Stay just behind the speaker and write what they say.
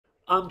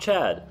I'm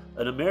Chad,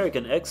 an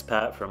American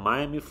expat from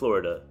Miami,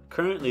 Florida,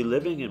 currently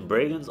living in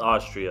Bregenz,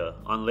 Austria,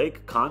 on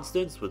Lake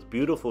Constance with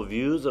beautiful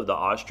views of the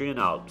Austrian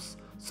Alps.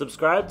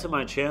 Subscribe to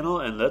my channel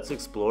and let's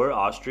explore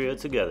Austria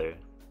together.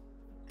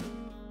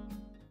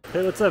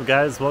 Hey, what's up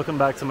guys? Welcome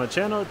back to my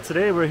channel.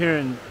 Today we're here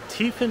in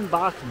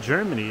Tiefenbach,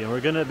 Germany, and we're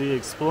going to be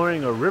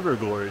exploring a river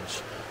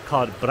gorge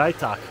called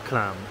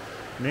Breitachklamm,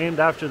 named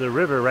after the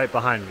river right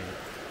behind me.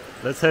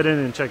 Let's head in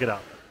and check it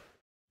out.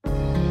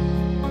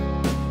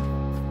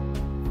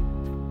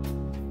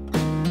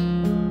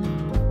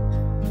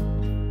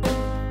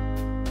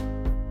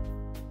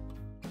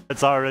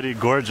 It's already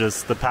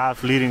gorgeous, the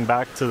path leading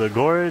back to the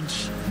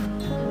gorge.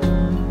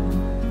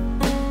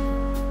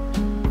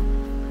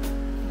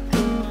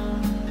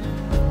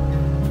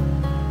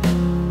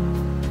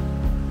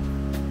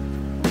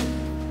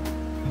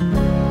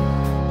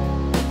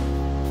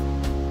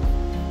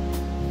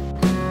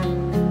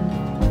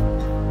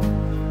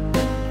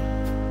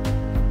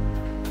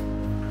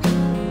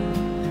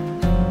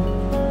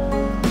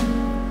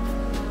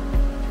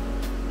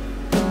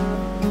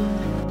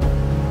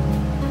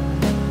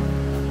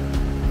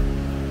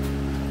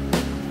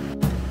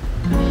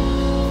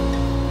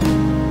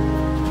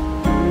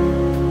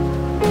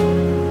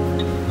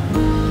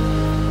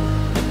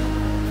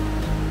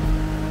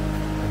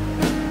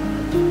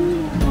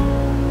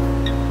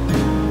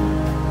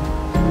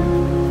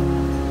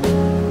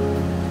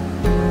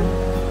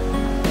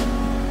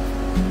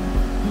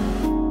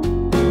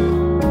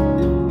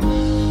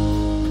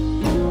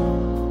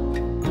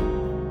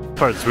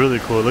 Part's really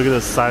cool. Look at the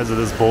size of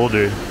this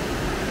boulder.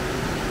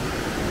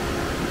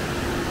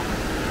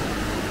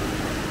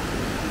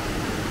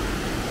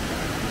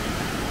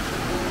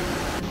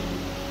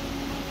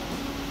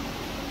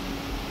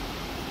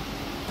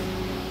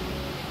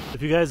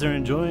 If you guys are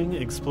enjoying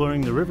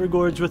exploring the river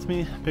gorge with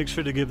me, make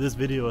sure to give this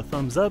video a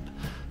thumbs up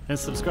and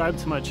subscribe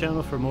to my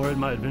channel for more of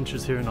my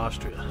adventures here in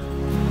Austria.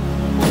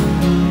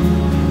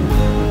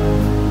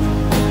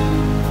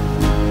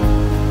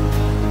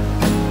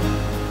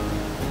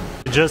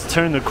 Just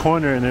turned the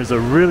corner and there's a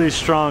really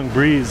strong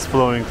breeze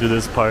flowing through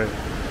this part,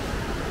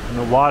 and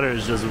the water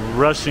is just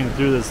rushing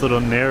through this little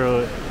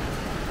narrow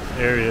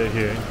area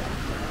here.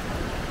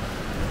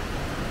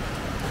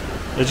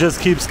 It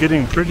just keeps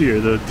getting prettier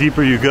the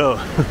deeper you go.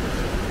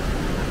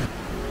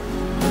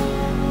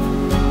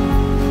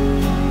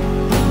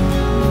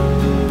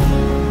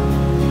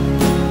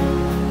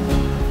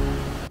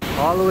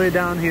 All the way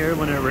down here,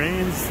 when it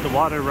rains, the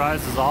water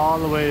rises all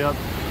the way up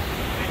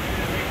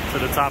to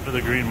the top of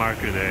the green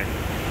marker there.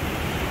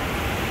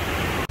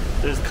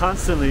 There's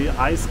constantly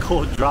ice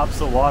cold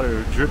drops of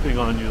water dripping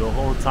on you the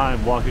whole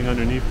time walking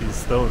underneath these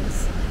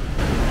stones.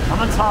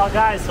 I'm a tall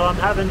guy, so I'm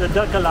having to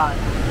duck a lot.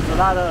 There's a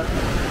lot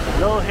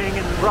of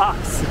low-hanging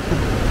rocks.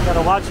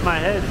 Gotta watch my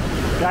head.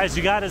 Guys,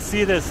 you gotta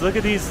see this. Look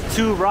at these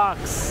two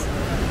rocks.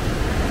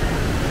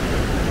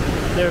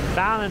 They're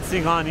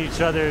balancing on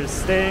each other,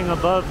 staying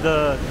above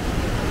the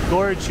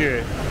gorge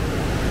here.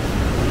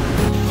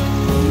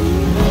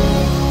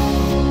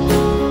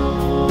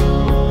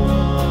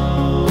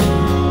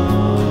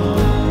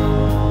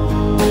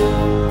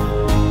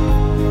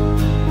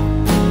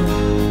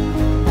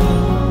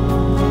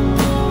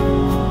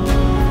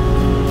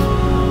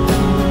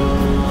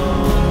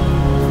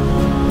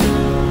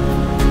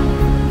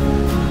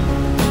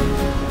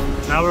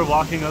 Now we're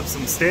walking up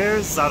some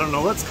stairs. I don't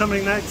know what's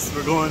coming next.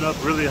 We're going up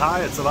really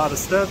high. It's a lot of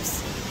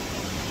steps.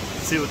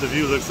 Let's see what the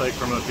view looks like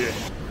from up here.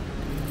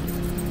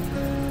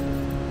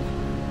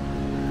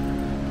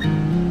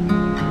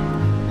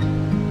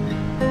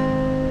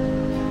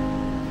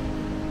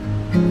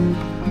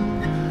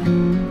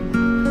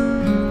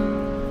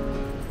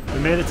 We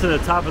made it to the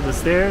top of the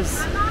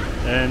stairs,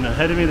 and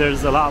ahead of me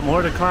there's a lot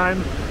more to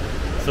climb.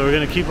 So we're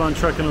gonna keep on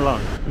trucking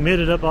along. We made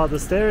it up all the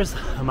stairs.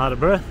 I'm out of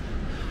breath.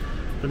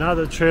 But now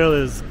the trail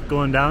is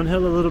going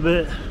downhill a little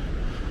bit,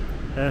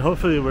 and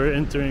hopefully we're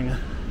entering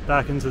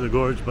back into the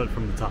gorge, but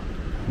from the top.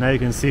 Now you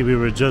can see we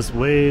were just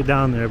way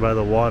down there by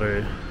the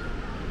water,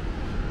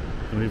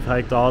 and we've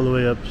hiked all the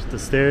way up the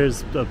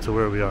stairs up to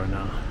where we are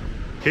now.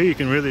 Here you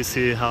can really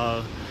see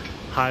how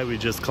high we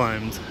just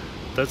climbed.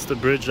 That's the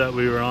bridge that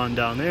we were on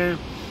down there,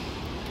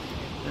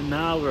 and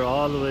now we're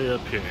all the way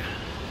up here.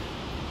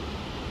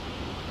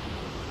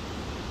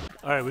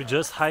 Alright, we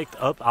just hiked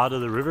up out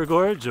of the river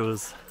gorge. It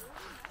was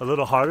a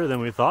little harder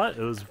than we thought.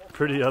 It was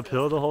pretty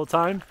uphill the whole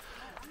time.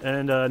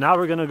 And now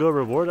we're gonna go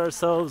reward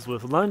ourselves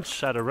with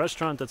lunch at a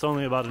restaurant that's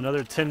only about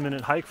another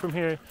 10-minute hike from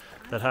here,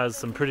 that has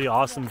some pretty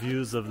awesome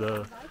views of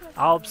the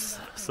Alps.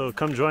 So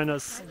come join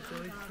us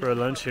for a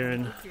lunch here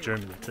in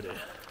Germany today.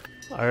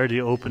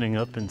 Already opening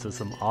up into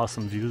some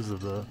awesome views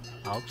of the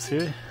Alps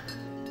here.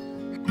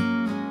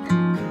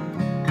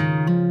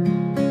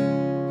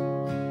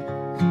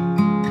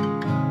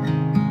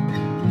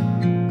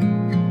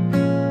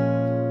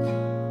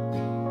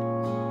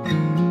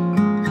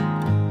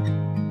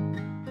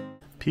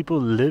 People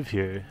live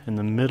here in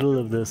the middle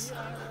of this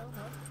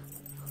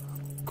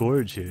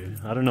gorge here.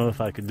 I don't know if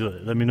I could do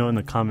it. Let me know in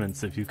the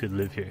comments if you could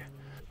live here.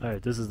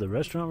 Alright, this is the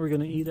restaurant we're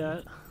gonna eat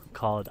at.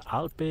 called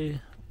Alpe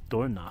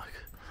Dornach,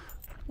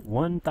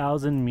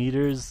 1,000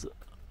 meters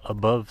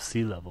above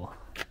sea level.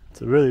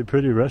 It's a really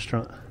pretty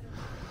restaurant.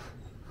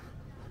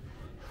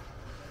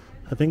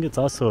 I think it's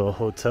also a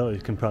hotel. You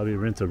can probably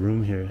rent a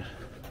room here.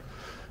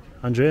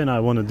 Andrea and I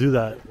want to do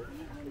that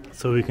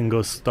so we can go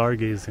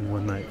stargazing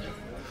one night,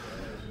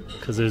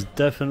 because there's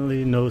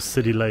definitely no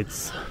city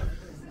lights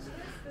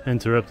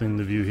interrupting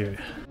the view here.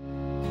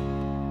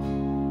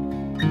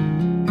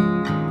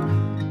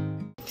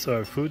 So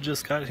our food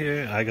just got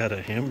here. I got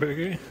a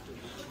hamburger,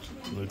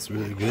 looks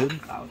really good,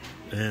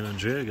 and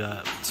Andrea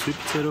got sweet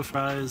potato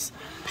fries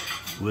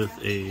with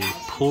a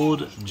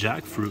pulled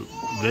jackfruit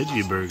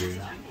veggie burger.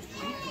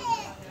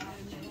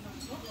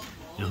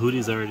 And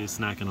Hootie's already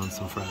snacking on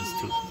some fries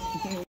too.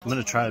 I'm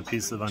gonna try a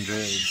piece of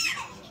Andrea's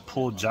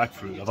pulled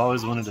jackfruit. I've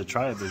always wanted to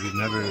try it, but we've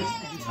never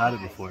had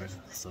it before.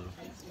 So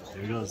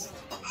here it goes.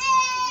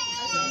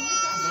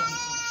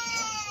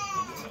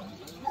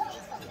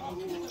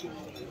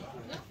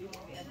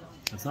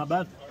 It's not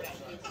bad.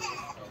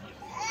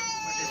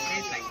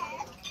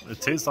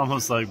 It tastes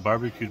almost like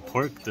barbecued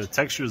pork. The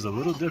texture is a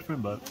little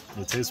different, but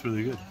it tastes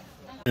really good.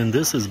 And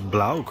this is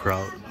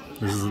Blaukraut.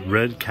 This is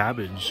red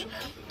cabbage.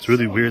 It's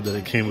really weird that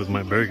it came with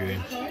my burger.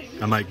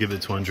 I might give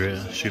it to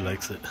Andrea. She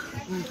likes it.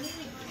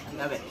 I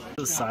love it.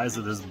 The size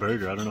of this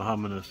burger. I don't know how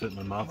I'm gonna fit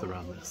my mouth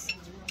around this.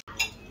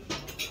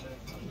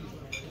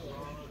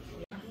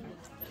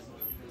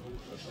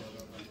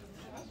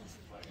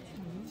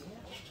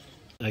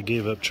 I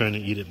gave up trying to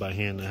eat it by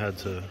hand. I had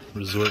to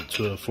resort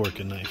to a fork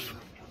and knife.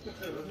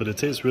 But it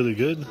tastes really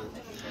good.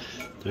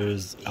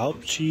 There's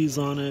Alp cheese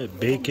on it,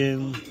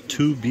 bacon,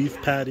 2 beef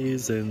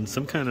patties, and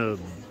some kind of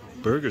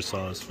burger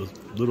sauce with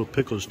little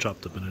pickles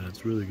chopped up in it.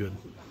 It's really good.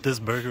 This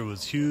burger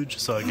was huge,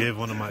 so I gave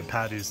one of my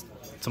patties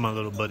to my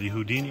little buddy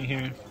Houdini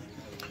here.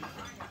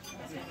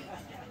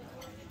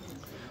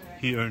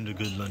 He earned a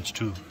good lunch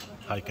too,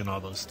 hiking all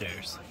those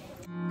stairs.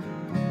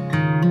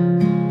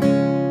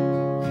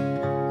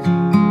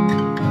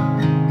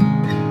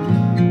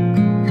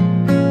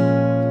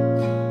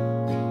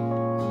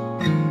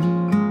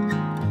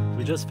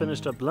 We just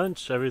finished up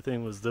lunch.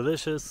 Everything was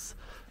delicious.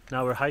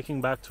 Now we're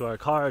hiking back to our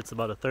car. It's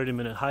about a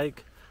 30-minute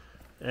hike.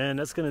 And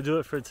that's going to do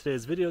it for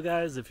today's video,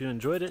 guys. If you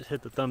enjoyed it,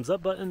 hit the thumbs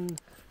up button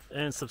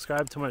and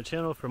subscribe to my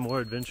channel for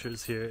more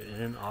adventures here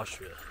in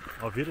Austria.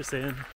 Auf Wiedersehen.